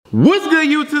What's good,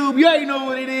 YouTube? You already know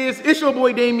what it is. It's your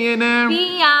boy Damien and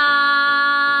Biannca.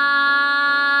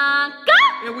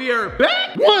 And we are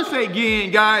back once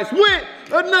again, guys, with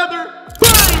another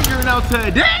banger. Now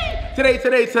today,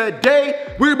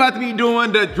 we're about to be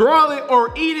doing the draw it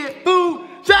or eat it food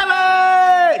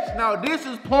challenge. Now this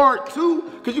is part 2,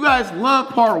 because you guys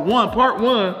love part 1. Part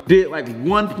 1 did like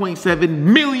 1.7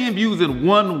 million views in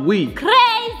 1 week.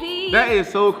 Crazy. That is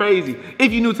so crazy.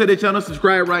 If you're new to the channel,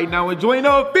 subscribe right now and join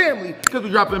our family, because we're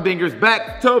dropping bangers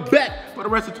back to back for the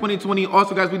rest of 2020.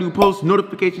 Also, guys, we do post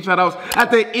notification shout outs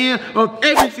at the end of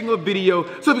every single video.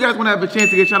 So if you guys want to have a chance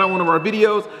to get shout out on one of our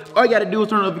videos, all you got to do is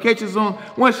turn notifications on.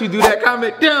 Once you do that,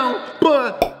 comment down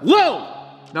below.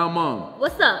 Now, Mom.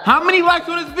 What's up? How many likes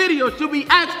on this video should we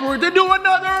ask for to do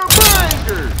another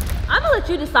banger? I'm gonna let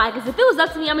you decide, because if it was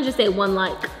up to me, I'm gonna just say 1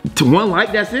 like. To 1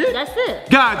 like, that's it? That's it.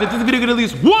 Guys, if this video get at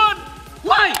least 1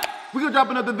 like, we're gonna drop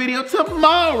another video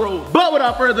tomorrow. But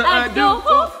without further ado,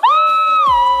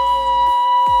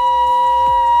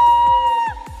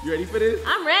 you ready for this?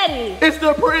 I'm ready. It's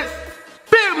the Prince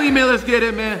Family Meal. Let's get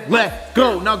it, man. Let's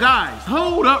go. Now, guys,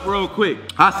 hold up real quick.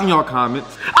 I seen y'all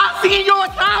comments.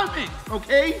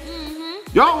 Okay?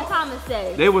 Y'all, what the comments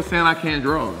say? They were saying I can't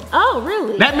draw. Oh,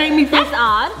 really? That made me feel. That's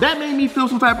odd. That made me feel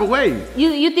some type of way.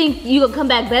 You think you gonna come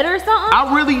back better or something?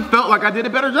 I really felt like I did a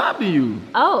better job than you.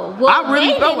 Oh, well, I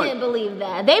really felt they didn't believe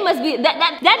that. They must be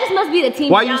that just must be the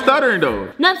team. Why Biannca. you stuttering though?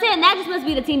 No, I'm saying that just must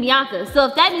be the team Biannca. So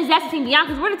if that means that's the team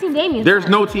Biannca's, we're the team Damien. There's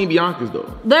no team Bianca's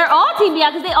though. They're all team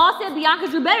Biannca's. They all said Biannca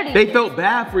drew better than you. They felt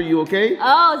bad for you, okay?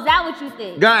 Oh, is that what you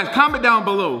think? Guys, comment down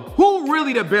below. Who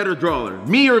really the better drawer?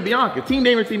 Me or Biannca? Team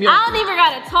Damien or Team Biannca? I don't even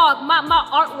gotta talk. My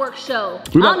artwork show. I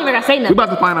don't even gotta say nothing. We're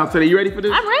about to find out today. You ready for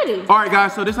this? I'm ready. All right,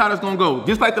 guys, so this is how it's gonna go.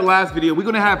 Just like the last video, we're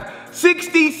gonna have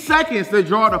 60 seconds to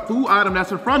draw the food item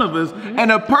that's in front of us,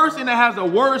 and the person that has the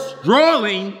worst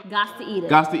drawing Gots to eat it.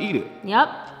 Gots to eat it.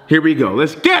 Yep. Here we go.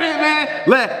 Let's get it, man.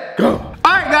 Let's go. All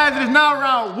right, guys, it is now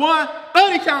round 1 of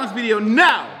the challenge video.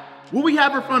 Now, what we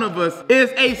have in front of us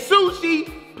is a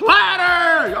sushi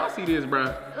platter. Y'all see this,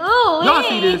 bruh? Ooh, y'all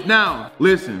see this. Now,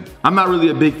 listen, I'm not really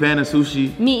a big fan of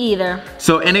sushi. Me either.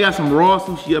 So, and they got some raw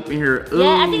sushi up in here. Ooh.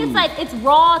 Yeah, I think it's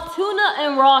raw tuna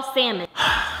and raw salmon.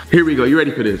 Here we go. You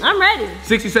ready for this? I'm ready.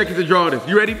 60 seconds to draw this.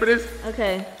 You ready for this?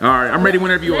 Okay. All right, I'm ready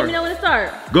whenever you are. Let me know when to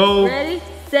start. Go. Ready,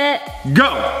 set, go.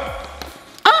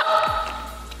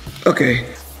 Ah! Okay.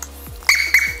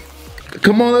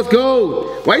 Come on, let's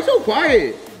go. Why are you so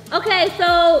quiet? Okay,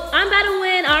 so I'm about to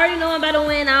win. I already know I'm about to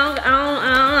win. I don't know.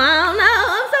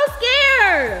 I'm so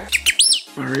scared.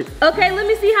 All right. Okay, let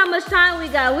me see how much time we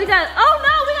got. Oh no,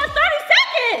 we got 30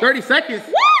 seconds. 30 seconds?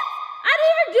 What? I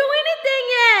didn't even do anything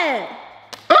yet.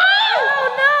 Oh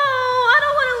no, I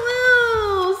don't want to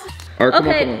lose. All right, come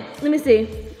okay, on. Let me see.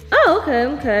 Oh,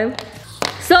 okay.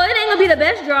 So it ain't gonna be the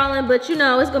best drawing, but you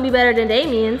know, it's gonna be better than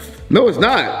Damien's. No, it's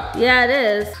not. Yeah, it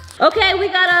is. Okay, we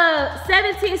got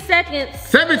 17 seconds.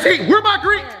 17, where my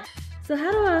green? So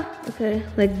how do I, okay,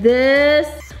 like this.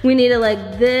 We need it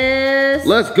like this.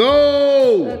 Let's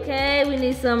go. Okay, we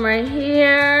need some right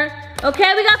here.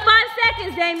 Okay, we got 5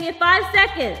 seconds, Damien, 5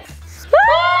 seconds.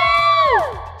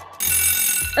 Woo!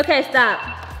 Okay, stop.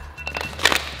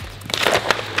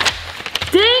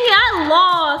 Dang it, I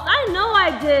lost. I know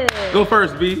I did. Go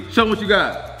first, B. Show them what you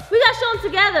got. We gotta show them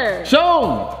together. Show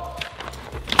them.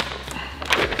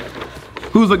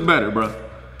 Who's look better, bro?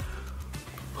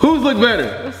 Who's look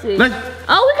better? Let's see. Oh, we kind of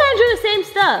drew the same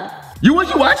stuff. You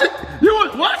watching? You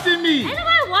was watching me. Ain't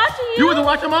nobody watching you. You wasn't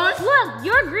watching mine? Look,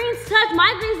 your greens touch.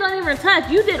 My greens don't even touch.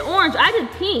 You did orange. I did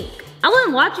pink. I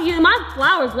wasn't watching you. My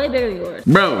flower's way bigger than yours.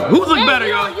 Bro, who's look better,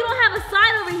 y'all? You don't have a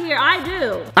side over here. I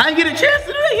do. I didn't get a chance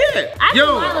to do that yet. I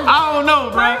don't know,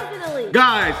 bro. Personally.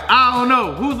 Guys, I don't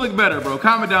know. Who's look better, bro?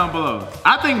 Comment down below.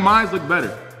 I think mine's look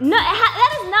better. No,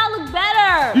 that does not look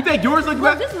better. You think yours look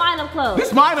better? This mine up close.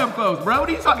 This mine up close, bro. What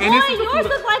are you talking? Boy, yours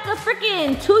look like a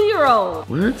freaking 2-year-old.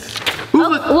 What?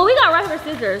 Well, we got right for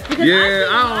scissors. Because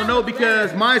yeah, I don't know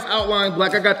because mine's outlined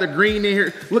black. I got the green in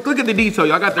here. Look at the detail.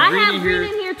 Y'all got the green in here. I have green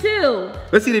in here too.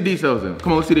 Let's see the details then.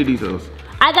 Come on, let's see the details.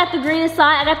 I got the green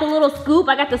inside. I got the little scoop.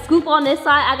 I got the scoop on this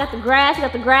side. I got the grass. I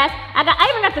got the grass. I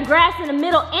even got the grass in the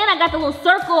middle, and I got the little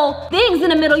circle things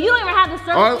in the middle. You don't even have the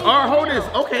circle. All right, hold this.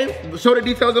 Okay, show the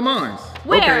details of mine.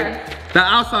 Where? Okay. The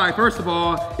outside, first of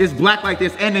all, is black like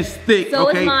this and it's thick. So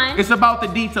okay, is mine. It's about the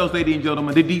details, ladies and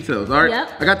gentlemen. The details. All right.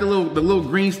 Yep. I got the little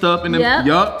green stuff in the. Yep.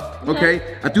 Yup. Okay.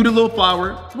 I threw the little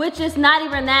flower. Which is not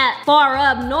even that far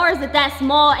up, nor is it that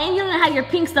small, and you don't have your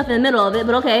pink stuff in the middle of it,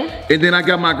 but okay. And then I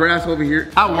got my grass over here.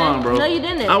 I won, bro. No, you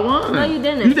didn't. I won. No, you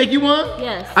didn't. You think you won?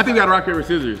 Yes. I think we got rock, paper,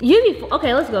 scissors. You be,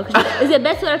 okay, let's go. Is it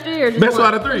best two out of three or just Best one?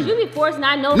 out of three. You be forced, and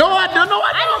I know. No, I don't. No,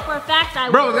 I I know I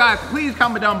win. Bro, guys, please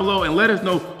comment down below and let us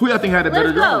know who y'all think had a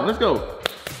better drawing. Let's go.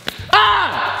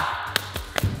 Ah!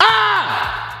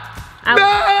 Ah! No!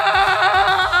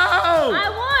 I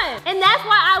won. And that's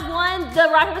why I won the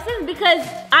rock, paper, scissors, because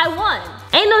I won.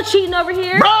 Ain't no cheating over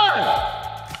here. Bruh!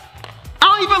 I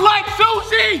don't even like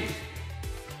sushi!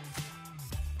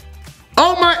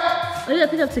 Oh my. Oh, you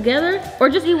gotta pick up together? Or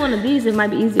just eat one of these, it might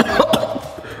be easier.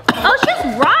 Oh, it's just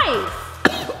rice.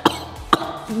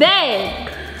 Babe.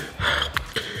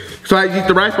 So I eat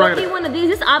the rice, right? Eat one of these.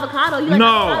 This is avocado. You like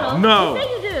avocado? No. You say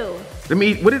you do. Let me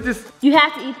eat. What is this? You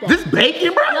have to eat that. This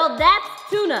bacon, bro? No, that's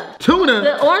tuna. Tuna?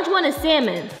 The orange one is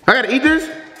salmon. I gotta eat this?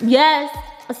 Yes.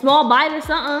 A small bite or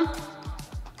something.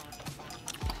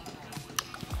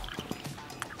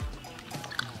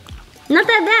 Not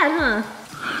that bad, huh?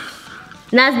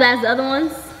 Not as bad as the other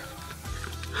ones?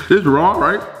 This is raw,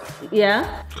 right?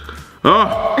 Yeah.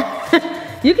 Oh.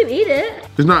 You can eat it.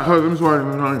 It's not hard. I'm sorry.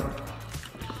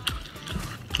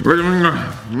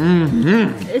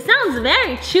 It sounds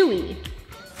very chewy.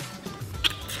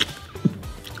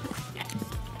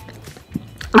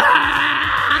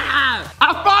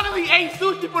 I finally ate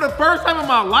sushi for the first time in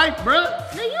my life,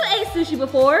 bruh. No, you ate sushi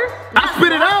before. I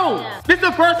spit it out. Yeah. This is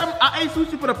the first time I ate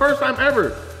sushi for the first time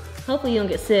ever. Hopefully you don't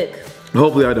get sick.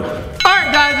 Hopefully I don't. All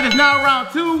right, guys, it is now round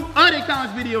 2 of the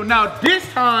challenge video. Now this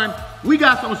time, we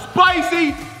got some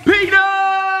spicy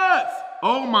peanuts.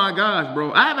 Oh my gosh,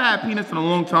 bro. I haven't had peanuts in a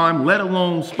long time, let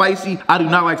alone spicy. I do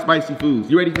not like spicy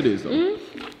foods. You ready for this? You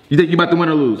think you about to win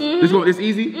or lose? It's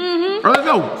easy? All right, let's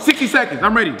go. 60 seconds,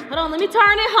 I'm ready. Hold on, let me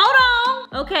turn it, hold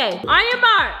on. Okay, on your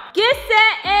mark, get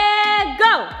set, and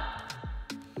go.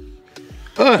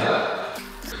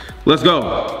 Let's go.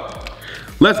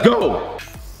 Let's go.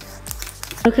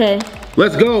 Okay.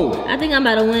 Let's go. I think I'm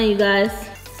about to win, you guys.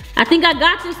 I think I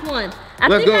got this one. I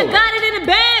Let's think go. I got it in the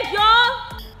bag, y'all.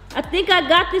 I think I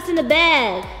got this in the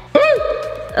bag.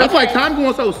 That's like time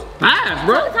going so fast,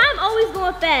 bro. Time always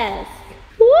going fast.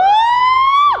 Woo!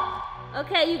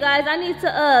 Okay, you guys, I need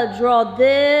to draw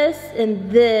this and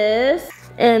this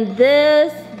and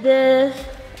this. Okay.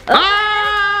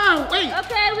 Ah, wait.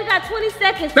 Okay, we got 20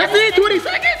 seconds. That's it, 20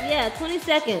 seconds? Yeah, 20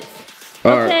 seconds.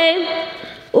 All okay.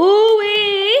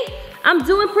 Ooh-wee. I'm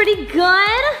doing pretty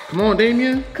good. Come on,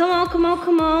 Damien. Come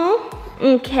on.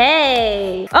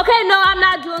 Okay. Okay, no, I'm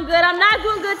not doing good. I'm not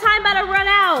doing good. Time about to run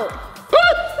out.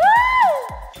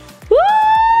 Woo!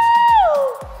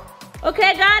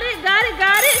 Okay, got it.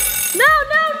 No.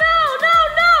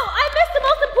 I missed the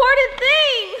most important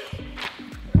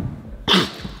thing.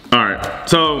 All right,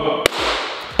 so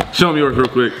show me yours real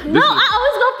quick. No, I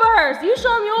always go first. You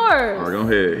show them yours. All right, go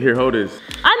ahead. Here, hold this.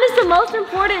 I missed the most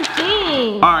important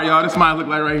thing. All right, y'all, this is what it look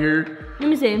like right here. Let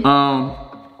me see.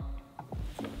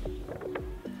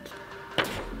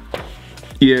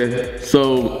 Yeah,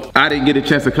 so I didn't get a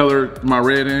chance to color my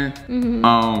red in.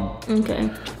 Okay.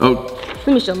 Oh.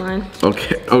 Let me show mine.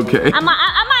 Okay. I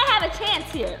might have a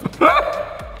chance here.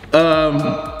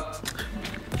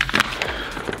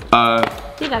 I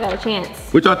think I got a chance.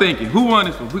 What y'all thinking? Who won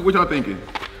this one? What y'all thinking?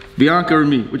 Biannca or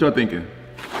me? What y'all thinking?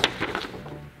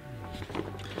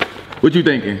 What you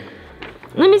thinking?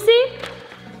 Let me see.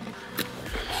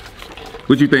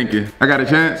 What you thinking? I got a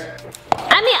chance?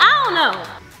 I mean, I don't know.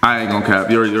 I ain't gonna cap.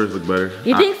 Yours look better.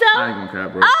 You think so? I ain't gonna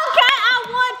cap, bro. Okay, I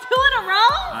won 2 in a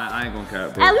row. I ain't gonna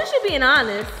cap, bro. At least you're being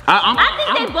honest. I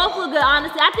think they both look good,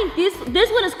 honestly. I think this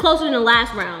one is closer than the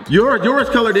last round. Yours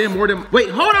colored in more than.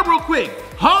 Wait, hold up real quick.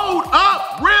 Hold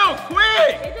up real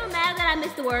quick. It don't matter that I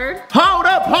missed the word. Hold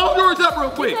up. Hold yours up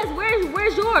real quick. Because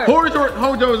where's yours?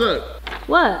 Hold yours up.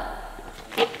 What?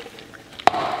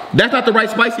 That's not the right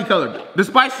spicy color. The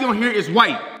spicy on here is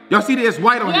white. Y'all see that it's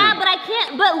white on here. Yeah, but I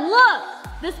can't. But look.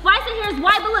 The spice in here is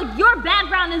white, but look, your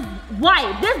background is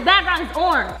white. This background is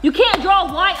orange. You can't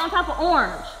draw white on top of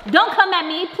orange. Don't come at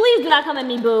me. Please do not come at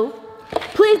me, boo.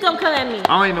 Please don't come at me.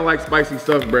 I don't even like spicy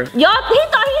stuff, bruh. Y'all, he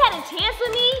thought he had a chance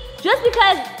with me just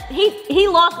because he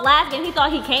lost last game. He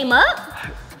thought he came up.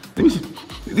 Let me see.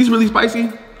 Are these really spicy?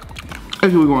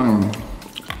 Let's see what's going on.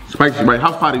 Spicy, right?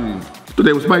 How spotty are these? I thought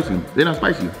they were spicy. They're not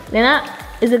spicy. They're not?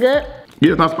 Is it good?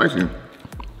 Yeah, it's not spicy.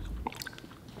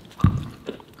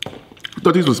 I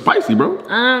thought these were spicy, bro.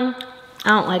 I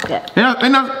don't like that.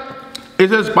 It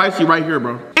says spicy right here,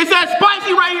 bro. It says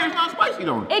spicy right here. It's not spicy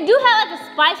though. It do have like a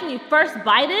spice when you first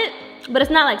bite it, but it's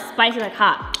not like spicy, like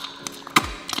hot.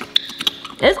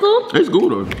 It's cool. It's cool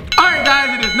though. All right,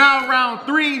 guys, it is now round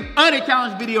 3 of the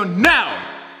challenge video. Now,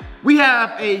 we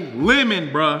have a lemon,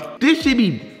 bruh. This should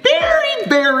be very,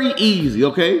 very easy,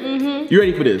 okay? You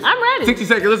ready for this? I'm ready. 60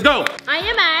 seconds, let's go. I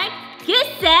am at, get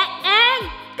set, and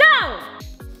go.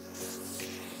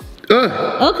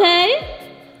 Okay.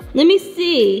 Let me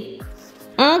see.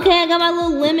 Okay, I got my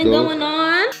little lemon going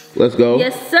on. Let's go.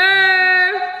 Yes,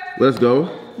 sir. Let's go.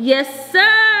 Yes,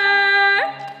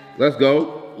 sir. Let's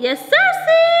go. Yes, sir,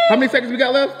 see? How many seconds we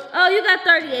got left? Oh, you got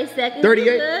 38 seconds.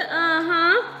 38?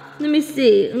 Uh-huh. Let me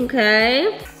see.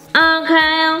 Okay.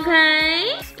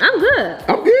 Okay. I'm good.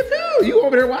 I'm good too. You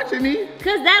over there watching me?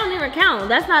 Cause that don't even count.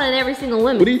 That's not in every single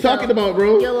lemon. What are you talking about,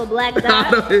 bro? Your little black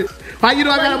dot. How you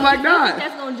know I got a black dot?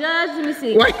 That's gonna judge. Let me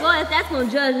see. Why? Go ahead. That's gonna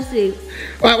judge. Let's see.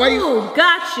 Why you? Ooh,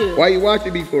 got you. Why you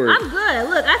watching me for? I'm good.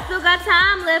 Look, I still got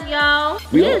time left, y'all.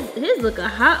 His look a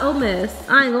hot old mess.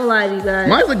 I ain't gonna lie to you guys.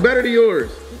 Mine look better than yours.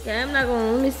 Okay, I'm not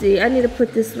gonna. Let me see. I need to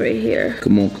put this right here.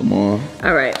 Come on.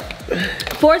 All right.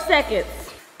 4 seconds.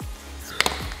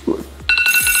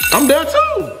 I'm done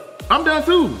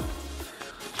too.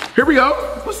 Here we go.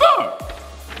 What's up?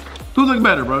 Who's looking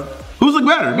better, bro? Who's looking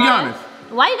better? Be honest.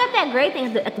 Why you got that gray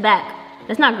thing at the back?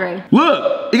 That's not gray.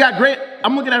 Look, you got gray.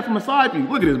 I'm looking at it from a side view.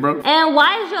 Look at this, bro. And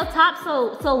why is your top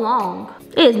so long?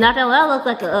 It's not that long. That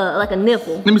looks like a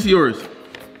nipple. Let me see yours.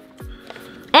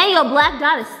 And your black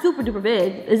dot is super duper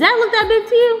big. Does that look that big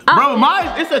to you?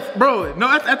 Bro, no,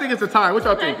 I think it's a tie. What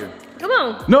y'all thinking? Come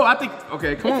on. No, I think,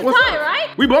 okay, come on. It's a tie, right?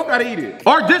 We both gotta eat it.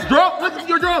 Or this draw, look at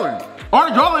your drawing. Our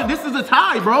drawing, this is a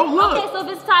tie, bro, look. Okay, so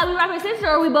if it's tie, we rock, paper, scissors,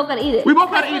 or we both gotta eat it? We both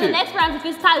gotta eat For the it. next round, if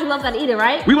it's tie, we both gotta eat it,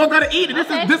 right? We both gotta eat it.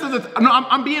 Okay. This is no,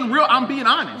 I'm being real, I'm being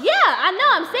honest. Yeah, I know,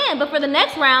 I'm saying, but for the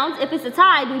next round, if it's a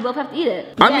tie, we both have to eat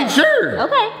it. I mean, sure.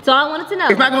 Okay, so I wanted to know.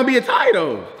 It's not gonna be a tie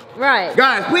though. Right.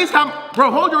 Guys, please come, bro,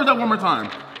 hold yours up one more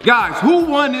time. Guys, who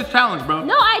won this challenge, bro?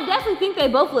 No, I definitely think they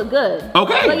both look good.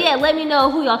 Okay. But yeah, let me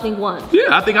know who y'all think won.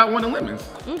 Yeah, I think I won the lemons.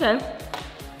 Okay.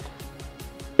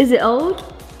 Is it old?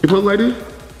 You supposed to like this?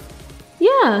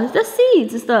 Yeah, that's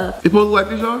seeds and stuff. You supposed to like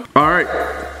this, y'all? All right.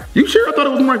 You sure? I thought it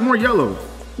was more yellow.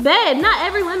 Babe, not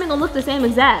every lemon gonna look the same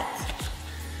exact.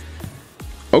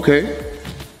 Okay.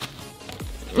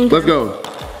 Let's go.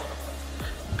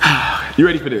 You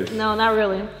ready for this? No, not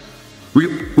really. We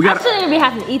got. I shouldn't even be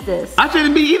having to eat this. I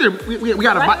shouldn't be either. We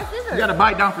gotta Right, bite. scissors. We gotta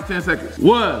bite down for 10 seconds.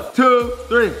 1, 2,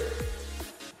 3.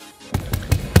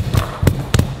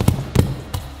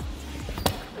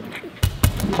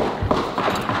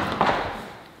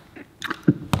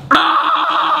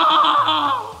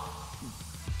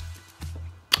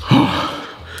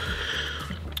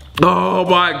 Oh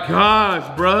my gosh,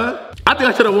 bruh. I think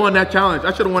I should have won that challenge.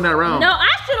 I should have won that round. No,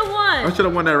 I should have won. I should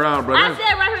have won that round, bro. I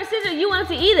said rock, paper, scissors, you wanted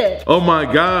to eat it. Oh my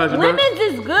gosh, bro. Lemons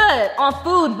is good on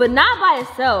food, but not by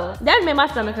itself. That made my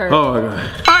stomach hurt. Oh my god.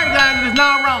 All right, guys, it's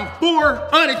now round 4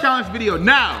 of the challenge video.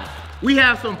 Now, we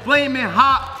have some flaming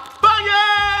hot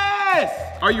bangers.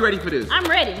 Are you ready for this? I'm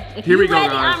ready. If Here we you're go, ready,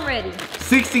 guys. I'm ready.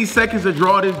 60 seconds to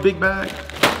draw this big bag.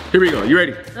 Here we go. You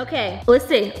ready? Okay, let's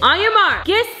see. On your mark,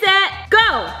 get set,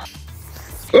 go.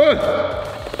 Okay.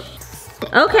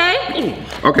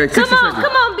 Okay, 60 seconds.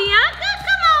 Come on, Biannca.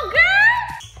 Come on, girl.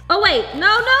 Oh, wait. No.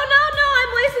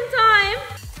 I'm wasting time.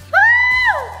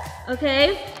 Woo! Okay.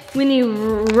 We need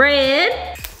red.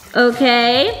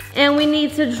 Okay. And we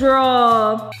need to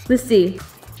draw. Let's see.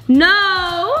 No.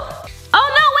 Oh,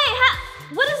 no,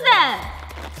 wait. What is that?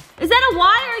 Is that a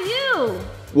Y or U?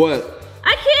 What?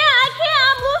 I can't.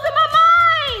 I'm losing my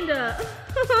mind.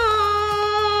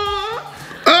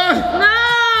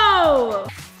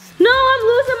 No, I'm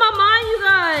losing my mind, you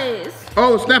guys.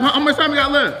 Oh, snap. How much time we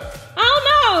got left? I don't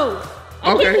know. I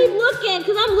can't keep looking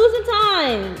because I'm losing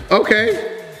time. Okay.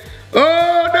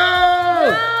 Oh, no.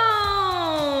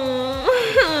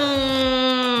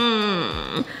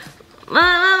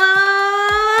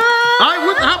 All right,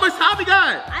 how much time we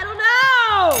got? I don't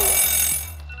know.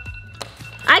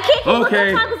 I can't keep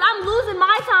looking time because I'm losing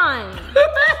my time.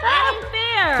 That ain't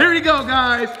fair. Here we go,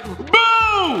 guys.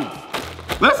 Boom.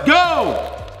 Let's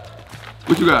go.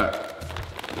 What you got?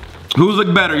 Who's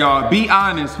look better, y'all? Be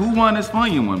honest. Who won this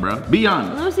Funyun one, bro? Be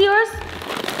honest. Let me see yours.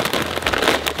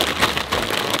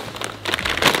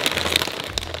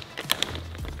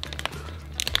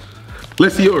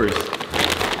 Let's see yours.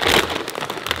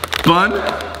 Fun. I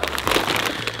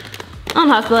don't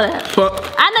know how to spell that.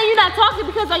 Fuck. I know you're not talking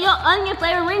because on your onion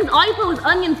flavor rings, all you put was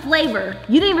onion flavor.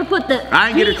 You didn't even put the. I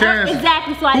didn't get a chance.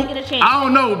 Exactly, so I didn't get a chance. I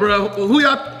don't know, bro. Who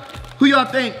y'all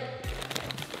think?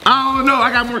 I don't know.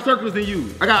 I got more circles than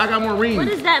you. I got more rings. What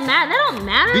does that matter? That don't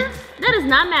matter. That does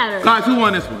not matter. Guys, who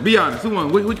won this one? Be honest. Who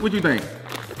won? What you think?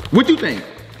 What you think?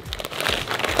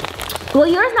 Well,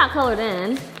 yours not colored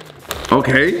in.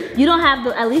 Okay. You don't have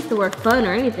at least the word fun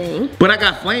or anything. But I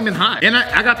got flaming hot. And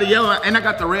I got the yellow and I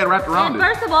got the red wrapped around And it.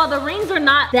 first of all, the rings are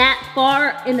not that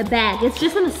far in the bag. It's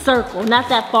just in a circle, not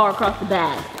that far across the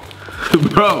bag.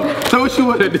 Bro, so what you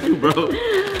wanna do, bro?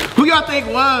 Who y'all think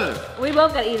was? We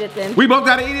both gotta eat it then. We both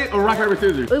gotta eat it or rock, paper,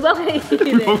 scissors? We both gotta eat it.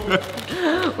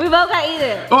 We both gotta eat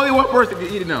it. Only one person can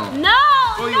eat it now. No,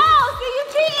 see, you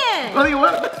cheating. Only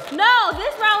what? No,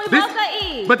 this round we both gotta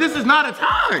eat. But this is not a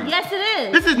tie. Yes, it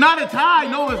is. This is not a tie.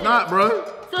 No, it's not, bro.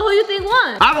 So who you think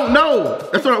won? I don't know.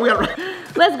 That's all right. We gotta.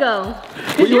 Let's go.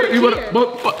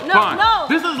 Fine. No.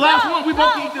 This is the last one. We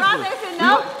both eat this one.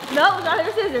 No, it's rock,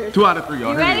 paper, scissors. 2 out of 3,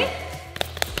 y'all. You ready?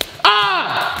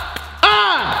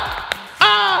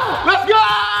 Let's go! 2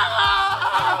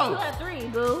 out of 3,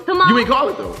 boo. Come on. You ain't call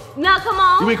it though. No, come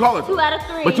on. You ain't call it. 2 out of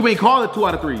 3. But you ain't call it 2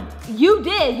 out of 3. You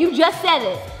did. You just said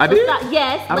it. I did?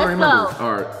 Yes. I don't remember.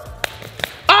 All right.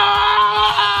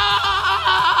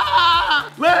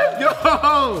 Let's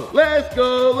go! Let's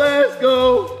go! Let's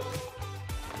go!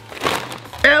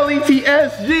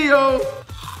 LETSGO!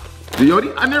 Yo,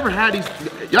 I never had these.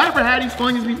 Y'all ever had these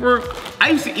Funyuns before? I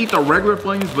used to eat the regular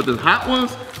Funyuns, but the hot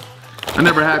ones, I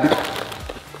never had these.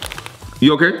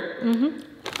 You okay? Mm-hmm.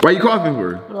 Why are you coughing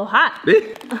for? A little hot.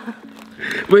 Wait,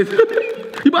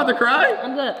 you about to cry?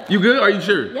 I'm good. You good? Are you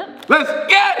sure? Yep. Let's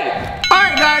get it! All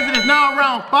right, guys, it is now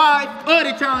round 5 of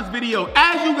the challenge video.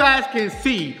 As you guys can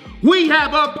see, we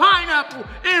have a pineapple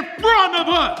in front of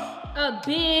us. A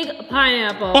big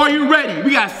pineapple. Are you ready?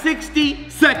 We got 60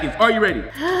 seconds. Are you ready?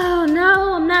 Oh,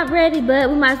 no, I'm not ready, but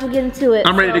we might as well get into it.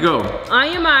 I'm ready to go.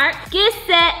 On your mark, get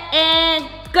set, and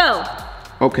go.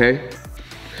 Okay.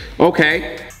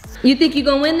 Okay. You think you're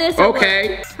gonna win this or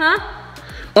okay. What? Huh?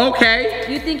 Okay.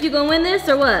 You think you're gonna win this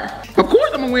or what? Of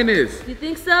course I'm gonna win this. You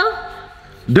think so?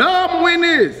 Duh, I'm gonna win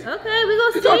this. Okay, we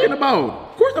gonna see. What you talking about?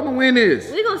 Of course I'm gonna win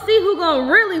this. We gonna see who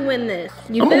gonna really win this.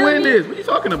 You I'm gonna win me? this. What you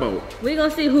talking about? We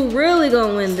gonna see who really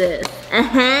gonna win this.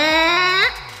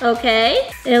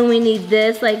 Okay, and we need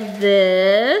this like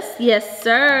this. Yes,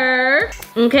 sir.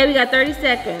 Okay, we got 30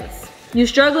 seconds. You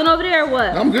struggling over there or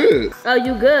what? I'm good. Oh,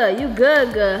 you good. You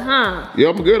good, huh? Yeah,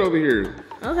 I'm good over here.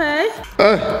 Okay.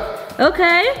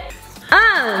 Okay.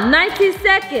 19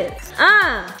 seconds.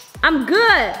 I'm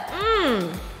good.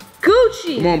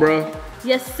 Gucci. Come on, bro.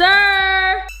 Yes,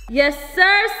 sir. Yes,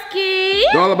 sir, Ski.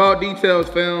 It's all about details,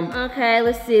 fam. Okay,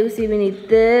 let's see. We need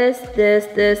this.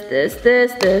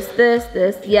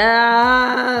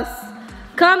 Yes.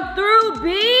 Come through, B.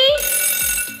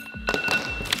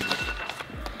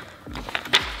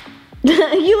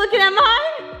 You looking at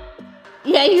mine?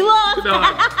 Yeah, you lost. No,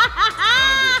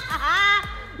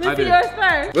 Let's see yours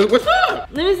first. What's up?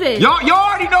 Let me see. Y'all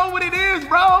already know what it is,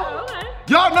 bro. Oh, okay.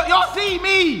 Y'all see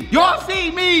me. Y'all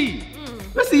see me.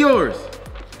 Let's see yours.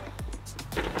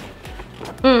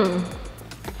 Mine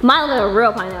look like a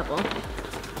real pineapple.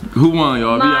 Who won,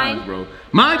 y'all? Be Mine. honest, bro.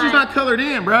 Mine's just not colored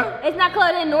in, bro. It's not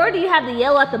colored in, nor do you have the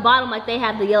yellow at the bottom like they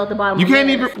have the yellow at the bottom. You can't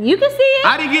even. You can see it.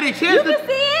 I didn't get a chance. You can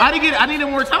see it. I needed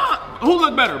more time. Who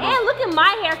looked better, bro? And look at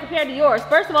my hair compared to yours.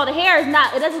 First of all, the hair is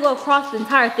not, it doesn't go across the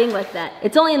entire thing like that.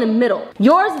 It's only in the middle.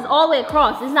 Yours is all the way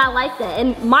across. It's not like that.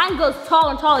 And mine goes taller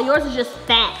and taller. Yours is just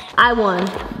fat. I won.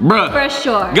 Bruh. For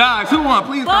sure. Guys, who won?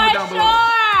 Please comment down below. For sure.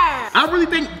 I really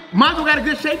think mine don't got a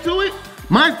good shape to it.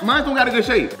 Mine don't got a good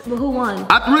shape. But who won?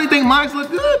 I really think mine look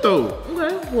good though.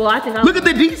 Okay. Well, I think I'm. Look at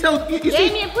the details. You see?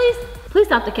 Damien, please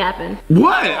stop the capping.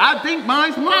 What? I think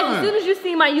mine's won. Guys, as soon as you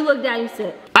see mine, you look down, you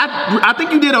sit. I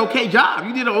think you did an okay job.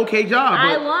 You did an okay job.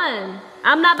 I won.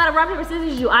 I'm not about to rock, paper,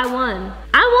 scissors you. I won.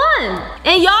 I won.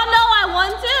 And y'all know I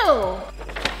won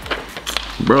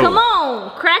too. Bro. Come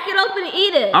on. Crack it open and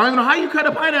eat it. I don't even know how you cut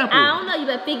a pineapple. I don't know. You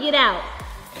better figure it out.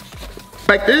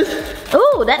 Like this?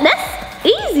 Ooh, that's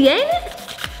easy, ain't it?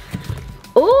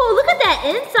 Ooh, look at that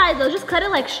inside though. Just cut it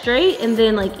like straight and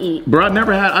then like eat. Bro, I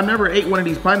never ate one of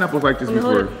these pineapples like this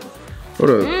before. Hold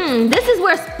up. This is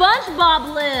where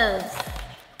SpongeBob lives.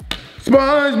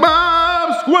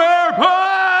 SpongeBob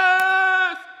SquarePants!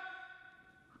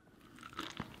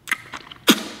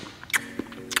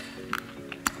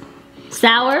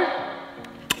 Sour?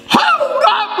 Hold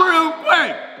up real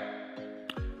quick!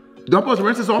 Do I supposed to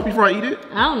rinse this off before I eat it?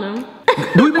 I don't know.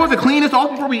 Do we supposed to clean this off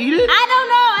before we eat it? I don't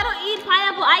know. I don't eat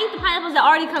pineapple. I eat the pineapples that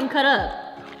already come cut up.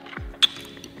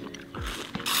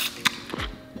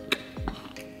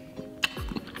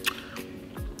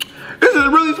 This is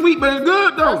really sweet, but it's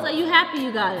good though. Oh, so you happy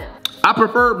you got it? I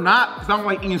prefer not, because I don't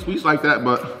like eating sweets like that,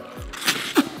 but.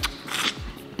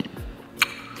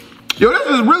 Yo, this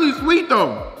is really sweet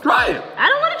though. Try it. I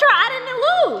don't want to try. I didn't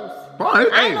lose. Bro,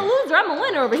 I ain't a loser. I'm a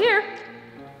winner over here.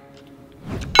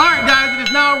 All right, guys, it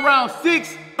is now round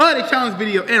 6 of the challenge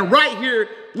video, and right here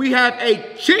we have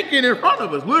a chicken in front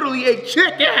of us. Literally a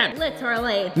chicken.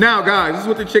 Literally. Now, guys, this is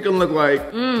what the chicken look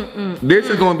like. This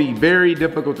is gonna be very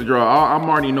difficult to draw. I'm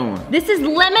already knowing. This is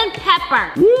lemon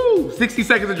pepper. Woo! 60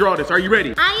 seconds to draw this. Are you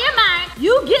ready? I am Mark.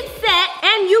 You get set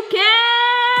and you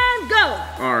can go.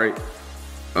 All right.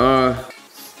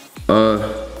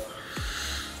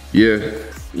 Yeah.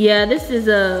 Yeah, this is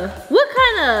what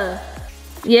kind of?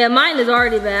 Yeah, mine is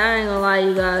already bad. I ain't gonna lie,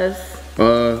 you guys.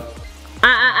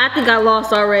 I think I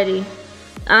lost already.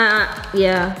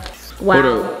 Yeah. Wow.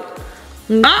 Hold up.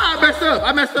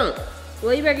 I messed up.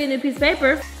 Well, you better get a new piece of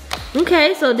paper.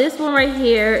 Okay, so this one right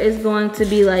here is going to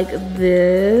be like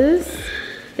this.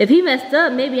 If he messed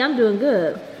up, maybe I'm doing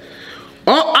good.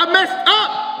 Oh, I messed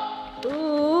up!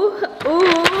 Ooh.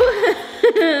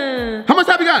 How much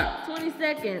time we got? 20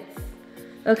 seconds.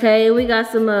 Okay, we got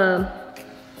some,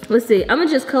 let's see. I'm gonna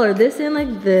just color this in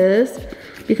like this.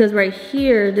 Because right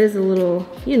here, there's a little,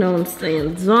 you know what I'm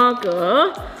saying,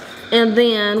 zonka. And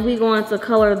then we going to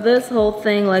color this whole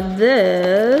thing like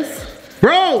this.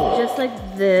 Bro! Just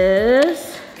like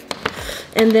this.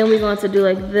 And then we're going to do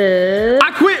like this.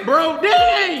 I quit, bro.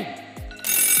 Dang!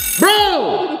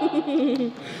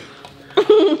 Bro!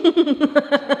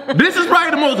 This is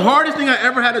probably the most hardest thing I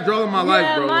ever had to draw in my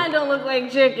life, bro. Yeah, mine don't look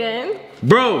like chicken.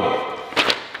 Bro.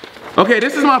 Okay,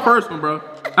 this is my first one, bro.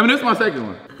 I mean, this is my second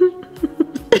one.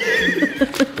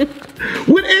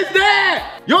 What is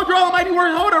that? Your drawing might be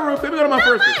worse. Hold on real quick. Let me go to my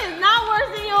first one. Mine is not worse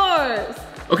than yours.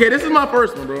 Okay, this is my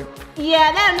first one, bro.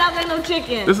 Yeah, that is not like no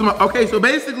chicken. This is my, okay, so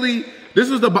basically, this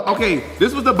was the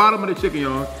bottom of the chicken,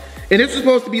 y'all. And this was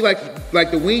supposed to be like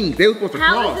the wings. They were supposed to cross.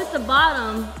 How is this the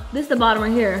bottom? This is the bottom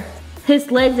right here. His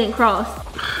legs ain't crossed.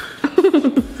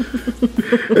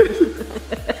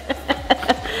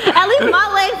 At least my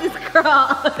legs is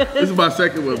crossed. This is my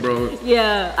second one, bro.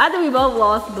 Yeah, I think we both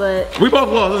lost, but. We both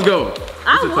lost, let's go.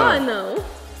 I won though.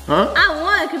 Huh? I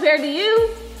won compared to you.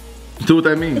 See what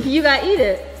that means? You gotta eat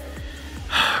it.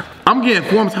 I'm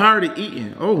tired of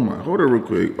eating. Oh my, hold on real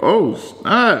quick. Oh,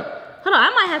 snap. Hold on,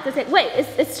 I might have to take, wait,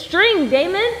 it's string,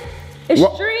 Damon. It's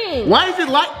string. Why is it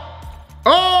like,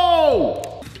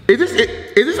 oh! Is this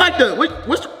like the,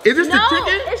 is this the chicken?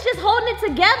 No, it's just holding it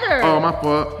together. Oh, my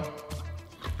fault.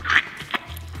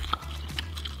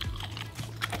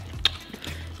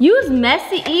 Use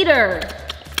messy eater.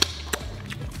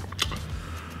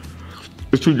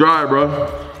 It's too dry, bro.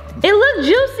 It looks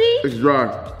juicy. It's dry.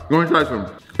 Go ahead and try some.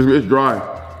 It's dry.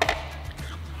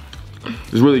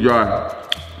 It's really dry.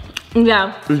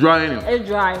 Yeah. It's dry anyway. It's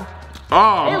dry.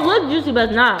 Oh. It looks juicy, but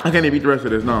it's not. I can't even eat the rest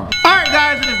of this now. All right,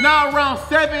 guys, it is now round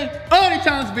 7 of the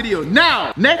challenge video.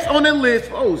 Now, next on the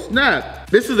list, oh snap.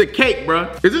 This is a cake, bro.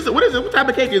 Is this, what is it? What type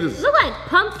of cake is this? It looks like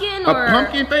pumpkin or. A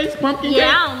pumpkin face? Pumpkin cake?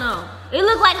 Yeah, I don't know. It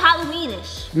looked like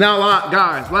Halloweenish. Now,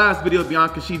 guys, last video,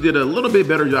 Biannca, she did a little bit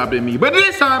better job than me. But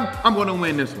this time, I'm gonna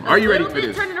win this one. Are you ready for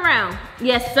this? Turn it around.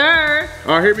 Yes, sir.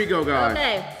 All right, here we go, guys.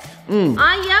 Okay. On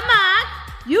your mark,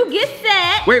 you get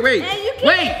set. Wait. And you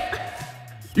Wait.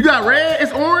 You got red?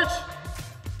 It's orange?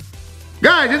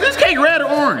 Guys, is this cake red or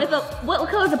orange? What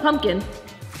color is the pumpkin?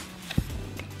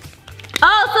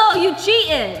 Oh, so you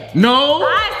cheating? No.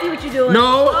 I see what you're doing.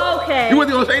 No. Okay. You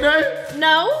wasn't gonna say that?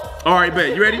 No. All right,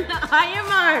 bet. You ready? On your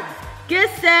mark, get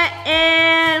set,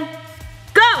 and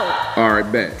go. All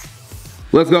right, bet.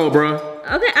 Let's go, bro.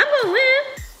 Okay, I'm gonna win.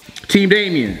 Team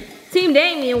Damien. Team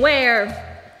Damien,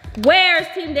 where? Where's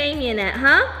Team Damien at,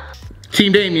 huh?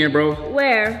 Team Damien, bro.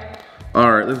 Where?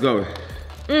 All right, let's go.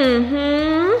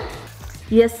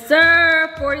 Yes, sir.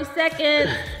 40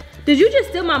 seconds. Did you just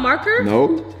steal my marker?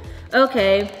 No.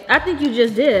 Okay, I think you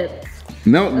just did.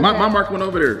 No, okay. my mark went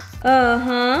over there.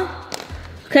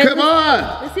 Okay, come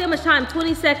on. Let's see how much time.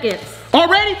 20 seconds.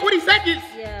 Already 20 seconds?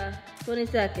 Yeah, 20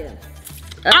 seconds.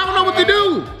 Okay. Okay. I don't know what to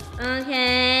do.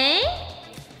 Okay.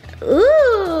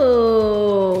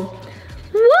 Ooh.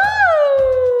 Woo.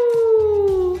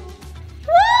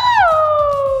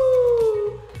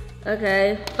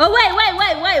 Okay. Oh, wait,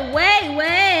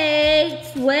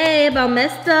 about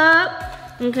messed up.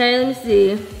 Okay, let me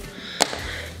see.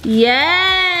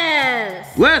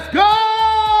 Yes. Let's go.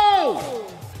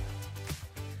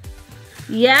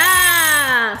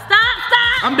 Yeah. Stop.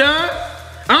 I'm done.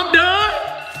 Hold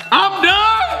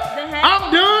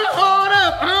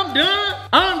up.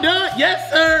 I'm done.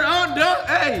 Yes, sir. I'm done.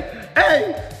 Hey.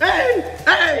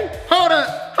 Hold up.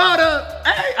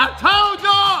 Hey, I told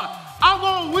y'all. I'm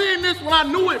gonna win this one. I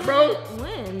knew it, bro.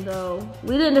 Win though.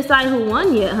 We didn't decide who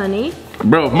won yet, honey.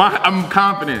 Bro, I'm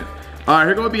confident. All right,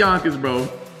 here go Biannca's, bro.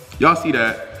 Y'all see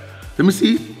that? Let me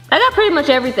see. I got pretty much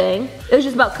everything. It was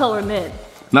just about color mid.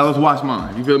 Now let's watch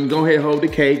mine. You feel me? Go ahead, hold the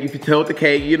cake. You can tilt the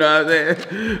cake, you know what I'm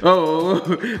saying? Oh,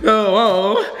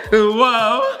 whoa.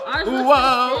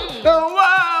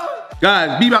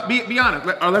 Guys, be honest.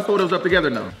 Let's hold those up together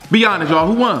now. Be honest, y'all.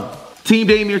 Who won? Team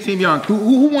Damien or Team Biannca?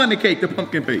 Who won the cake, the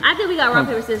pumpkin cake? I think we got rock,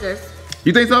 paper, scissors.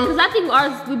 You think so? Because I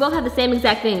think we both have the same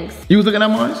exact things. You was looking at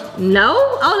mine?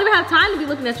 No, I don't even have time to be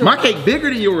looking at yours. My cake bigger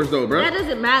than yours though, bro. That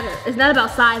doesn't matter. It's not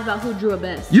about size, it's about who drew it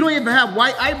best. You don't even have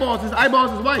white eyeballs. His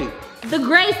eyeballs is white. The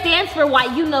gray stands for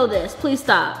white. You know this. Please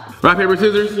stop. Rock, paper,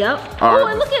 scissors? Yep. All Oh,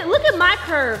 right. and look at my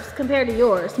curves compared to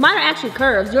yours. Mine are actually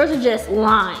curves. Yours are just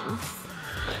lines.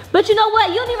 But you know what?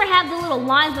 You don't even have the little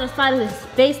lines on the side of his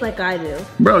face like I do.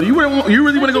 Bro, you really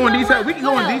want to go in know detail? what? We can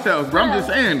go in details, bro. I'm just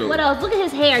saying though. What else? Look at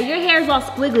his hair. Your hair is all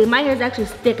squiggly. My hair is actually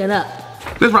sticking up.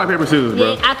 Let's rock, paper, scissors,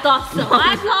 bro. Yeah, I thought so.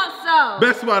 I thought so.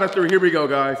 Best spot of 3. Here we go,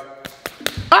 guys.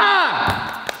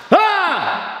 Ah!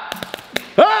 Ah!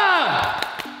 Ah!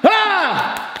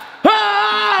 Ah!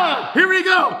 Ah! Here we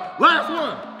go. Last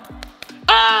one.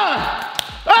 Ah!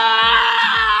 Ah!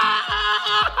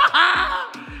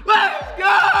 Let's go!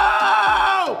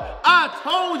 I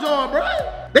told y'all, bro.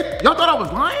 Y'all thought I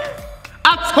was lying?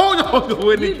 I told y'all I was gonna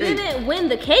win the cake. You didn't win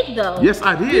the cake though. Yes,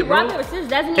 I did, bro. Rock, paper, scissors,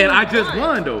 that's even And I just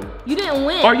won though. You didn't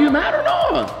win. Are you mad or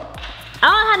not? I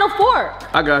don't have no fork.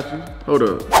 I got you. Hold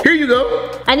up. Here you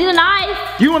go. I need a knife.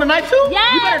 You want a knife too?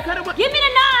 Yes. You better cut it with. Give me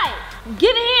the knife.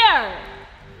 Give it here.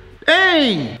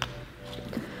 Dang.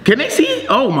 Can they see?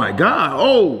 Oh my God.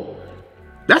 Oh.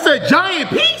 That's a giant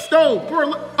piece though.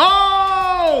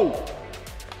 Oh.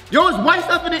 Yo, it's white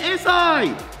stuff in the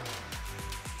inside.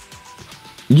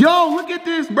 Yo, look at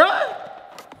this, bruh.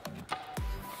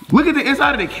 Look at the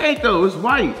inside of the cake though. It's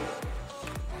white.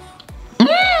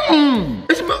 Mmm.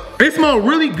 It smells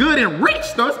really good and rich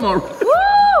though. It smells.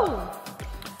 Woo!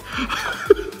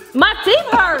 My teeth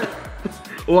hurt.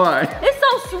 Why? It's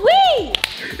so sweet.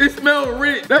 It smells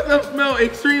rich. That stuff smells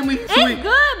extremely sweet. It's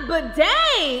good, but dang,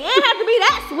 it didn't have to be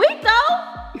that sweet though.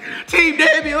 Team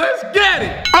Damien, let's get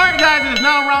it. All right, guys, it is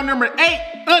now round number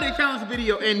 8 of the challenge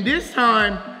video, and this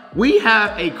time we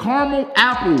have a caramel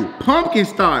apple pumpkin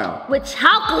style With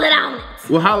chocolate on it.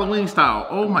 with Halloween style.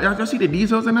 Oh my, y'all see the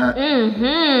details in that?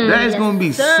 Mm-hmm. That is gonna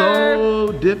be sir.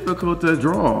 so difficult to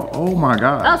draw. Oh my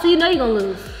God. Oh, so you know you're gonna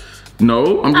lose.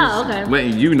 No, I'm just okay.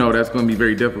 letting you know that's gonna be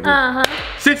very difficult.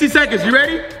 60 seconds, you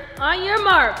ready? On your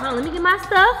mark. Hold on, let me get my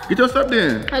stuff. Get your stuff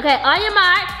then. Okay, on your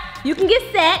mark. You can get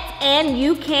set and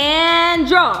you can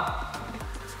draw.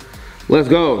 Let's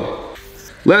go.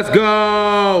 Let's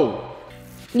go.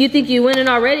 You think you winning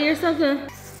already or something?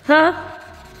 Huh?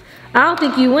 I don't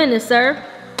think you winning, sir.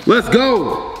 Let's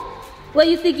go. What,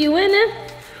 you think you winning?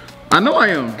 I know I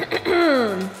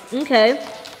am. Okay.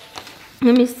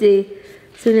 Let me see.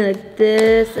 So like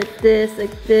this, like this,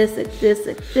 like this, like this,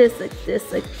 like this, like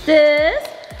this, like this.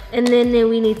 And then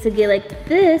we need to get like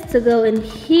this to go in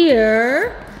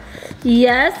here.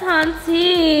 Yes,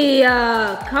 hunty.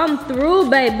 Come through,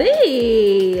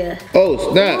 baby.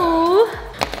 Oh, snap.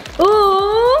 Ooh.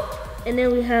 Ooh. And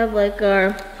then we have like our,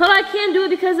 hold on, I can't do it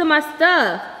because of my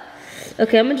stuff.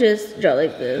 Okay, I'm gonna just draw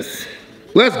like this.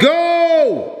 Let's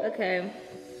go. Okay.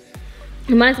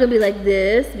 Mine's gonna be like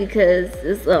this because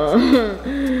it's I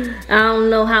don't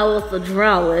know how else to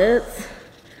draw it.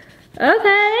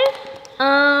 Okay.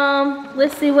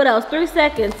 Let's see what else. 3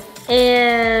 seconds.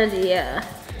 And yeah.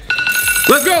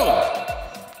 Let's go.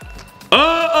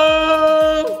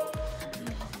 Uh-oh.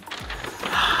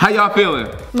 How y'all feeling?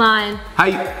 Mine. How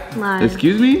you? Mine.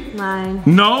 Excuse me? Mine.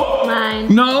 No.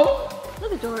 Mine. No.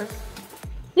 Look at yours.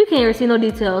 You can't even see no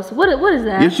details. What is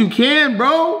that? Yes, you can,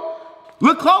 bro.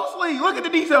 Look closely. Look at the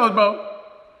details, bro.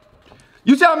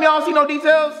 You telling me I don't see no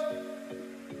details?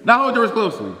 Now hold yours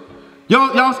closely.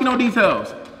 Y'all don't see no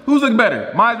details. Who's looking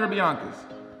better? Mine or Biannca's?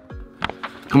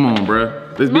 Come on,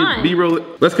 bro. Let's be real.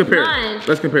 Let's compare. Mine.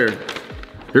 Let's compare.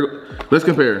 Here, let's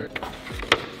compare.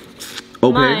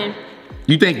 Okay. Mine.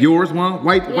 You think yours won?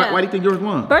 Why Yeah. do you think yours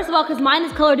won? First of all, because mine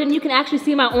is colored in, you can actually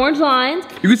see my orange lines.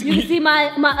 You You can see my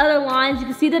other lines. You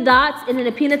can see the dots and then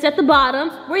the peanuts at the bottom.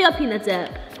 Where are your peanuts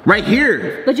at? Right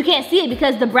here. But you can't see it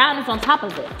because the brown is on top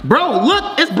of it. Bro,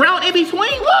 look, it's brown in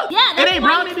between. Look. Yeah, it ain't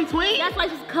brown in between. That's why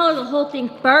you just color the whole thing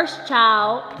first,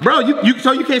 child. Bro,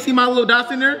 so you can't see my little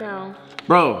dots in there? No.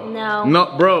 Bro. No.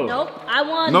 No, bro. Nope. I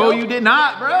won. No, Nope. you did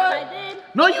not, bro. Yes, I did.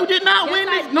 No, you did not Yes, win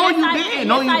I- this. No, yes, you I didn't. did.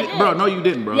 no, yes, you did, bro. No, you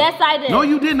didn't, bro. Yes, I did. No,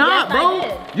 you did not, yes, bro. I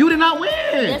did. You did not win.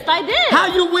 Yes, I did. How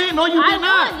you win? No, you did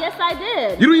not. Yes, I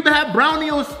did. You don't even have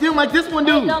brownie or stem like this one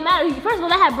do. It don't matter. First of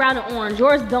all, I have brown and orange.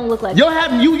 Yours don't look like You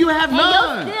that. have you have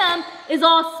none. And your stem is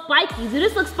all spiky. Does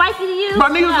this look spiky to you? My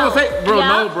niggas gonna say, bro, Yeah.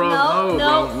 no, bro,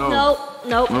 no.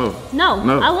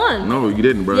 No, I won. No, you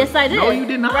didn't, bro. Yes, I did. No, you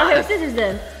did not. Rock, paper, scissors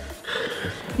then.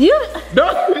 You.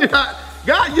 No, you did not.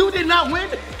 God, you did not win.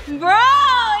 Bro,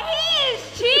 he is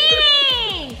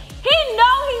cheating. He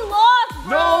know he lost,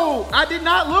 bro. No, I did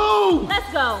not lose.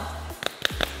 Let's go.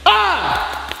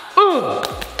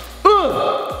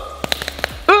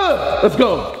 Let's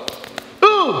go.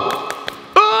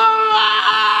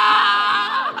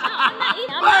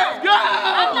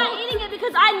 I'm not eating it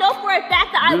because I know for a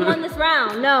fact that I won this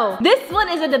round. No. This one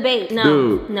is a debate. No.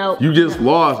 Dude, no. You just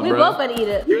lost, we bro. We both gotta eat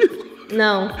it.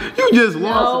 No. You just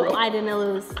lost, bro. No, I didn't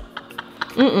lose.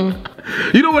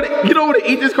 You know what to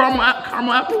eat this caramel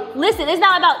apple? Listen, it's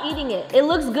not about eating it. It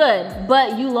looks good,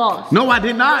 but you lost. No, I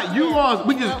did not. You lost.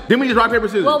 Then we just rock, paper,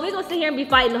 scissors. Well, we're gonna sit here and be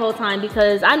fighting the whole time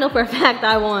because I know for a fact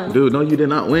I won. Dude, no, you did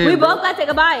not win. We both gotta take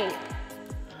a bite.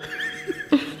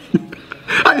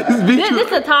 I just beat you. This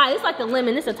is a tie. It's like the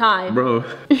lemon. It's a tie. Bro,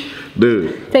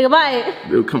 dude. Take a bite.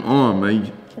 Dude, come on,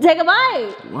 man. Take a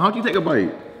bite. Well, how'd you take a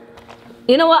bite?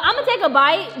 You know what? I'm gonna take a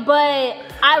bite, but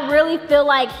I really feel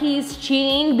like he's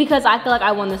cheating because I feel like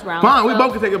I won this round. Fine, we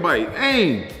both can take a bite.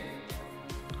 Hey,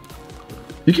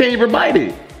 you can't even bite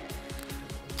it.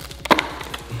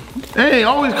 Hey,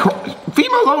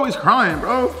 females always crying,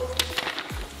 bro.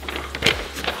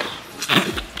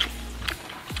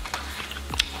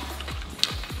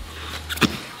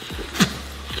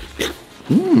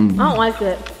 I don't like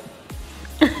it.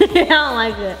 I don't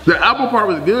like it. The apple part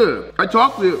was good. I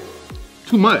chocolate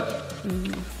too much.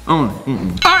 All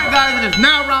right, guys, it is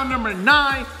now round number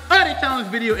 9 of the challenge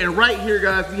video, and right here,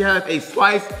 guys, we have a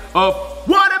slice of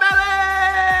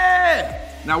watermelon.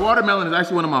 Now, watermelon is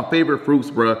actually one of my favorite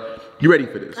fruits, bro. You ready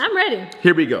for this? I'm ready.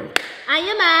 Here we go. I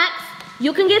am Max.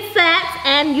 You can get set,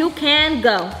 and you can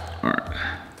go. All right.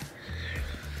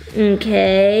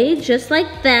 Okay, just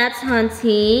like that,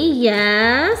 hunty.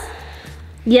 Yes.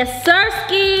 Yes,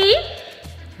 sirski.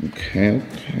 Okay.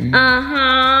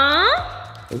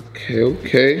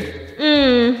 Okay.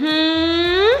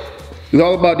 It's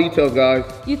all about details, guys.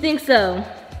 You think so?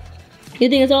 You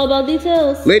think it's all about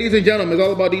details? Ladies and gentlemen, it's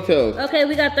all about details. Okay,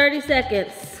 we got 30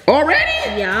 seconds.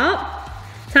 Already? Yup.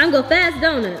 Time go fast,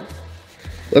 don't it?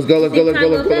 Let's go.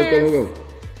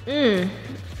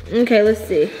 Okay, let's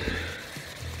see.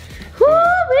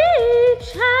 Woo-wee,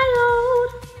 child.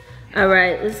 All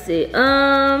right, let's see.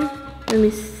 Let me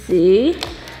see.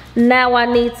 Now I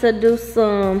need to do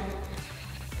some.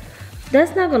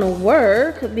 That's not gonna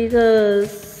work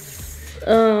because,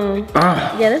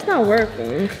 yeah, that's not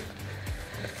working.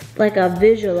 Like I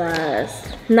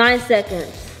visualized. 9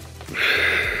 seconds.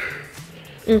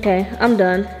 Okay, I'm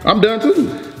done. I'm done too.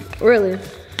 Really?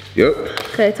 Yep.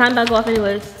 Okay, time back off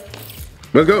anyways.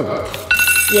 Let's go.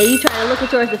 Yeah, you try to look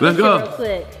at yours to fix it real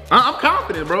quick. I'm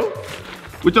confident, bro.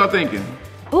 What y'all thinking?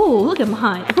 Ooh, look at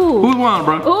mine. Ooh. Who won,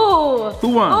 bro? Ooh. Who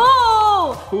won?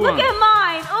 Ooh. Who look won? at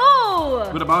mine.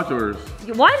 Ooh. What about yours?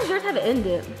 Why does yours have it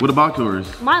ended? What about yours?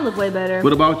 Mine look way better.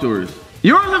 What about yours?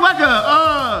 Yours look like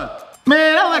a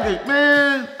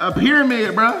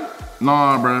pyramid, bro.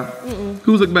 Nah, bro.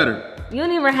 Whose look better? You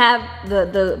don't even have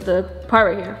the part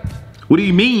right here. What do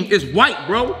you mean? It's white,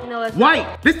 bro. No, it's white.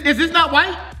 not. Is this not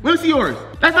white? Let me see yours.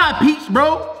 That's not peach,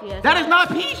 bro. Yes. That is not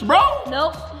peach, bro.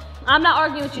 Nope. I'm not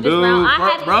arguing with you this round. I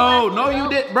had it bro, no, you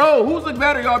did, bro. Who's look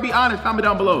better? Y'all be honest. Comment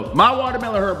down below. My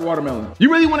watermelon, her watermelon. You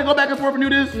really want to go back and forth and do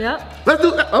this? Yep. Let's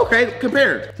do. Okay,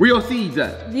 compare. Where your seeds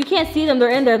at? You can't see them.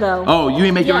 They're in there though. Oh, you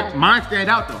ain't make Yes. mine stand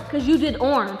out though. Cause you did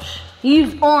orange. You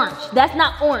used orange. That's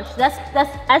not orange. That's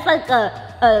like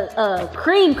a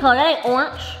cream color. That ain't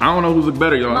orange. I don't know who's look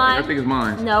better, y'all. Mine. I think it's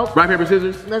mine. Nope. Rock, paper,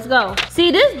 scissors. Let's go. See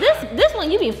this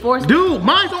one you being forced. Dude,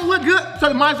 mine don't look good.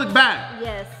 So mine look bad.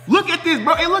 Yes. Look at this,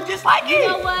 bro. It looks just like it. You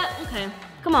know what? Okay.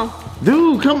 Come on.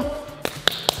 Dude, come.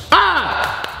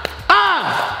 I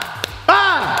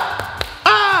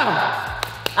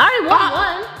already won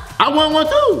one. I won one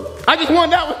too. I just won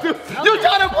that one too. Okay. You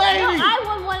trying to play No, me? I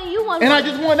won one and you won And one. I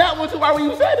just won that one too. Why would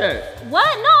you say that?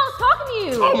 What? No, I was talking to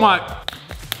you. Oh my.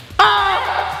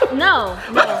 No.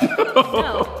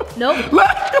 Nope.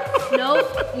 Nope.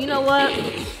 You know what?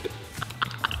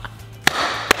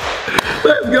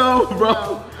 Let's go,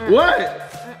 bro. What?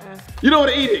 You don't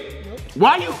want to eat it. Nope.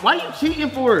 Why you cheating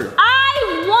for it? I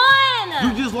won.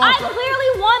 You just lost. I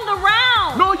clearly won the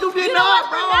round. No, you did You know not,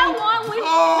 what? bro. From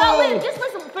now on, just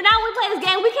listen. For now, we play this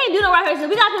game. We can't do no right here.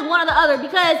 We got to pick one or the other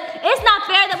because it's not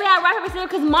fair that we have right here do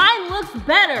it because mine looks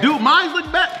better. Dude, mine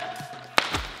look better.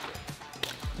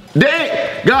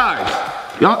 Dang,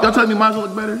 guys, y'all telling me mine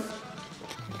look better?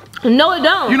 No, it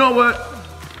don't. You know what?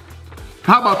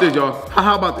 How about this, y'all?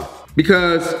 How about this?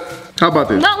 Because, how about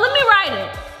this? No, let me write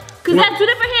it. Because that's 2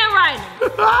 different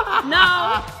handwriting.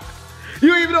 No. You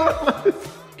don't even know what it was.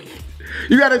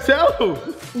 You gotta tell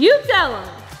them. You tell them.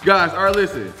 Guys, all right,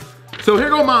 listen. So here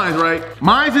go mine's, right?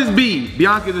 Mine's is B,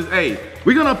 Biannca's is A.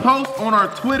 We're gonna post on our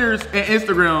Twitters and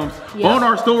Instagrams, on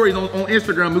our stories on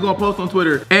Instagram. We're gonna post on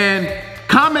Twitter. And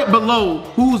comment below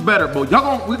who's better, bro.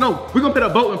 Y'all gonna, we're gonna put a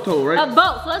vote in total, right? A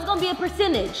vote, so it's gonna be a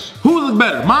percentage. Who looks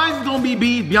better? Mine's gonna be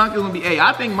B, Biannca's gonna be A.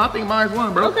 I think mine's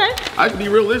won, bro. Okay. I can be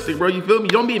realistic, bro. You feel me?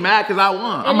 Don't be mad because I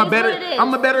won. I'm a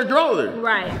better drawer.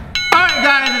 Right. All right,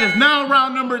 guys, it is now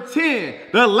round number 10,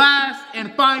 the last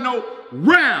and final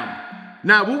round.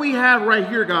 Now, what we have right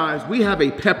here, guys, we have a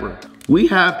pepper. We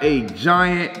have a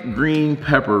giant green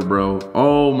pepper, bro.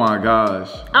 Oh my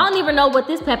gosh. I don't even know what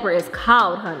this pepper is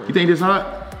called, honey. You think this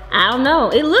hot? I don't know.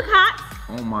 It look hot.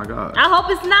 Oh my gosh. I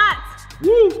hope it's not.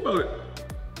 Woo, smell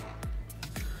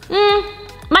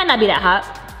it. Might not be that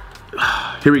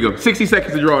hot. Here we go. 60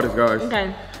 seconds to draw this, guys.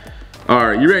 Okay. All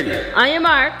right, you ready? On your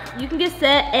mark, you can get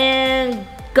set and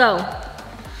go.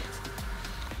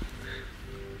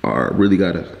 All right, really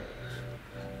gotta.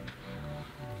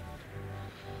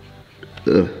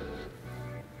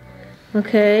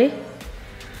 Okay.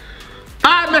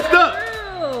 I messed up.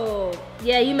 Oh.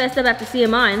 Yeah, you messed up after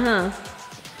seeing mine, huh?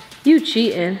 You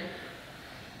cheating.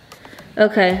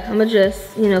 Okay, I'm gonna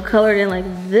just, color it in like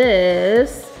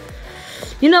this.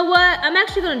 You know what? I'm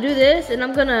actually gonna do this and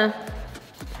I'm gonna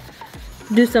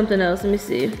do something else. Let me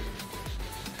see.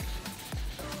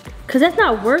 Cause that's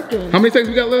not working. How many seconds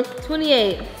we got left?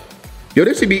 28. Yo,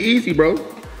 this should be easy, bro.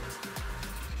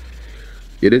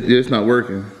 Yeah, this not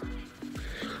working.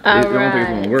 I don't think it's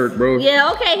gonna work, bro.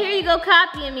 Yeah, okay, here you go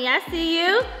copying me. I see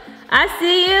you. I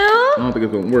see you. I don't think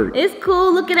it's gonna work. It's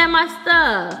cool looking at my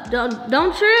stuff.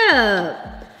 Don't trip.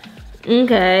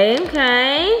 Okay.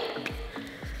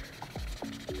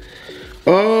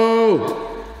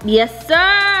 Oh. Yes,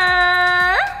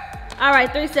 sir. All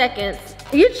right, 3 seconds.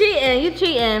 You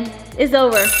cheating. It's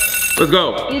over. Let's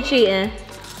go. You cheating.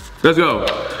 Let's go.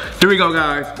 Here we go,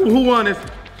 guys. Who won this?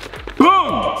 Boom!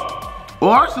 Oh,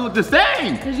 ours look the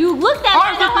same. Cause you looked at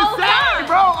mine the whole time.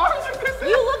 Bro, ours look the same.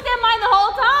 You looked at mine the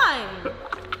whole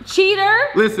time. Cheater.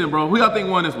 Listen, bro, who y'all think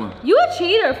won this one? You a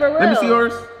cheater, for real. Let me see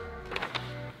yours.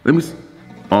 Let me see.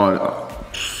 Oh,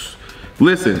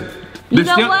 listen. You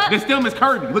know what? This still Miss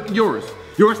Kirby. Look at yours.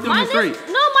 Yours still Miss straight.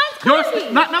 No, mine's Kirby.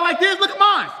 Yours, not like this. Look at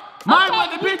mine. Mine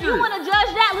like the picture. You wanna judge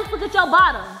that? Let's look at your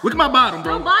bottom. Look at my bottom,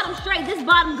 bro. Your bottom straight. This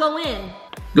bottom go in.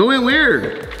 Go in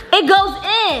where? It goes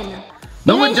in.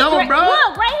 No, it don't, bro.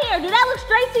 Look, right here. Do that look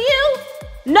straight to you?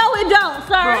 No, it don't,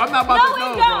 sir. Bro, I'm not about to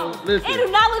know, it don't. bro. Listen. It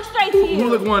do not look straight to you. Who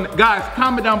look one? Guys,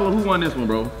 comment down below who won this one,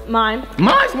 bro. Mine.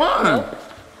 Mine's mine. Nope.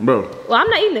 Bro. Well, I'm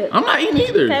not eating it. I'm not eating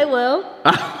either. Okay, well.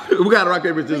 We gotta rock,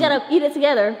 paper, scissors. We gotta eat it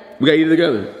together. We gotta eat it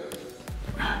together.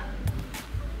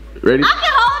 Ready? I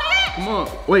can hold it. Come on.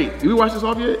 Wait, did we wash this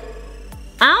off yet?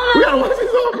 I don't know. We gotta wash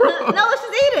this off, bro. No, let's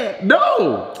just eat it.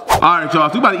 No. All right, y'all.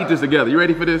 So we about to eat this together. You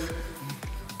ready for this?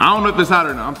 I don't know if it's hot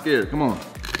or not. I'm scared. Come on.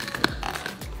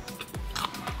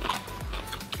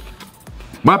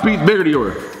 My piece bigger than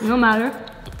yours. No matter.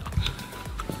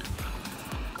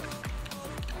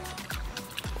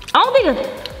 I don't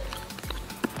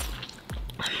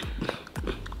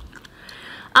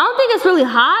think it's really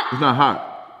hot. It's not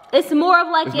hot. It's more of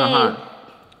like it's not hot.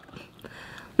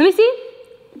 Let me see.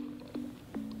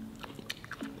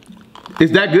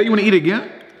 Is that good? You wanna eat it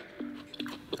again?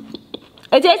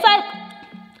 It tastes like.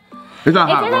 It's not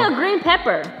hot, It tastes like a green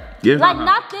pepper. Yeah, like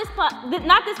not this kind. You guys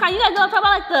know what I'm talking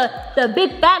about, like the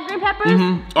big fat green peppers?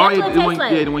 Mm-hmm. That's what it tastes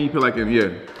like. Yeah, the one you put like in, yeah.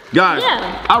 Guys,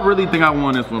 I really think I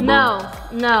won this one, bro.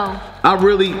 No.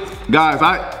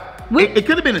 It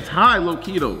could have been a tie, low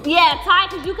key though. Yeah, tie,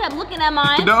 because you kept looking at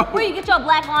mine. No. Where you get your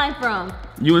black line from?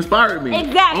 You inspired me.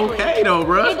 Exactly. Okay though,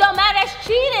 bro. It don't matter, that's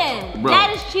cheating. Bro.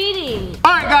 That is cheating.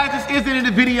 All right, guys, this is the end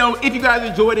of the video. If you guys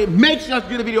enjoyed it, make sure to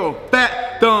give the video a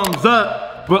fat thumbs up.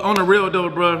 But on the real though,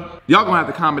 bro, y'all gonna have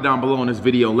to comment down below in this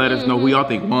video. Let us know who y'all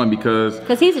think won because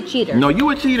he's a cheater. No, you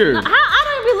a cheater. No, I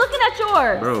don't even be looking at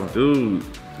yours. Bro,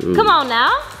 dude. Come on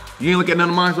now. You ain't look at none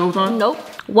of mine the whole time? Nope.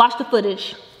 Watch the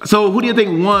footage. So who do you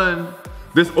think won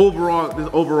this overall?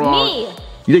 Me.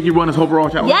 You think you won this overall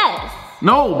challenge? Yes.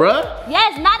 No, bruh.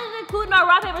 Yes, not even including our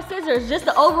rock, paper, scissors, just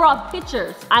the overall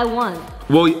pictures. I won.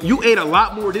 Well, you ate a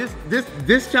lot more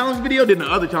this challenge video than the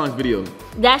other challenge video.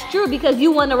 That's true because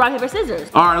you won the rock, paper, scissors.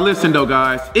 All right, listen though,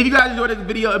 guys. If you guys enjoyed this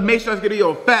video, make sure to give it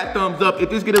a fat thumbs up. If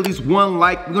this get at least 1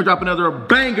 like, we're gonna drop another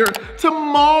banger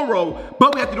tomorrow.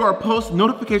 But we have to do our post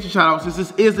notification shout out since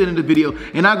this is the end of the video.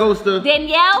 And that goes to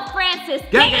Danielle Francis.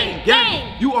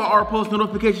 Gang. You are our post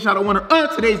notification shout out winner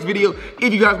of today's video.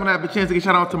 If you guys wanna have a chance to get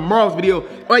shout out tomorrow's video,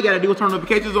 all you gotta do is turn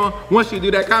notifications on. Once you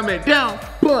do that, comment down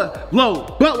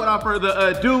below. But without further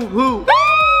ado,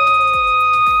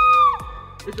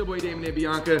 it's your boy Damien and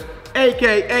Biannca,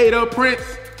 aka the Prince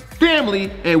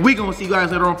Family, and we gonna see you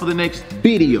guys later on for the next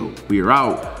video. We are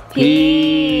out.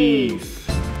 Peace.